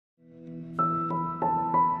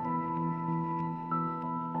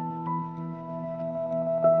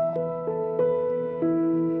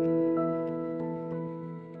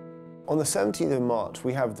On the 17th of March,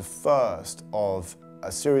 we have the first of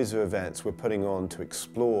a series of events we're putting on to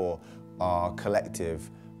explore our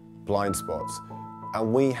collective blind spots.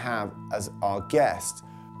 And we have as our guest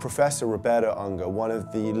Professor Roberto Unger, one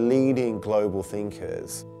of the leading global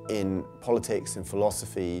thinkers in politics and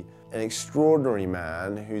philosophy, an extraordinary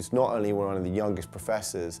man who's not only one of the youngest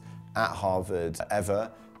professors at Harvard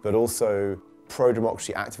ever, but also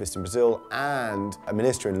pro-democracy activist in Brazil and a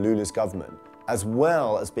minister in Lula's government, as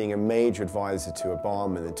well as being a major advisor to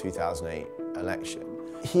Obama in the 2008 election.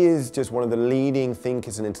 He is just one of the leading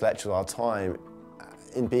thinkers and intellectuals of our time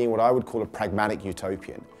in being what I would call a pragmatic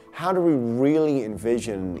utopian. How do we really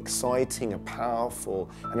envision an exciting, a powerful,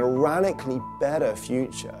 and a radically better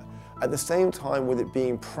future, at the same time with it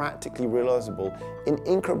being practically realizable in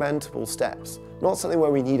incremental steps? Not something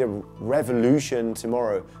where we need a revolution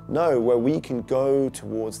tomorrow, no, where we can go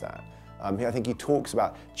towards that. I think he talks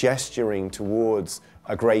about gesturing towards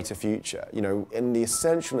a greater future, you know, in the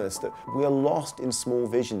essentialness that we are lost in small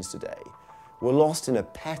visions today. We're lost in a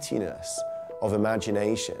pettiness of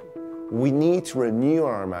imagination. We need to renew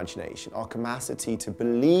our imagination, our capacity to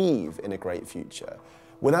believe in a great future,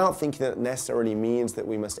 without thinking that necessarily means that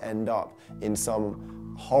we must end up in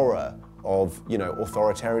some horror of, you know,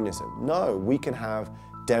 authoritarianism. No, we can have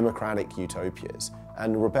democratic utopias.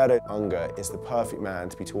 And Roberto Unger is the perfect man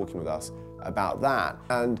to be talking with us about that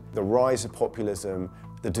and the rise of populism,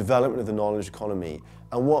 the development of the knowledge economy,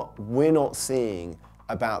 and what we're not seeing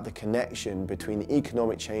about the connection between the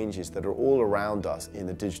economic changes that are all around us in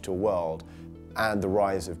the digital world and the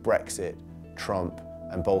rise of Brexit, Trump,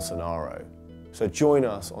 and Bolsonaro. So join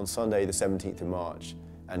us on Sunday the 17th of March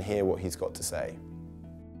and hear what he's got to say.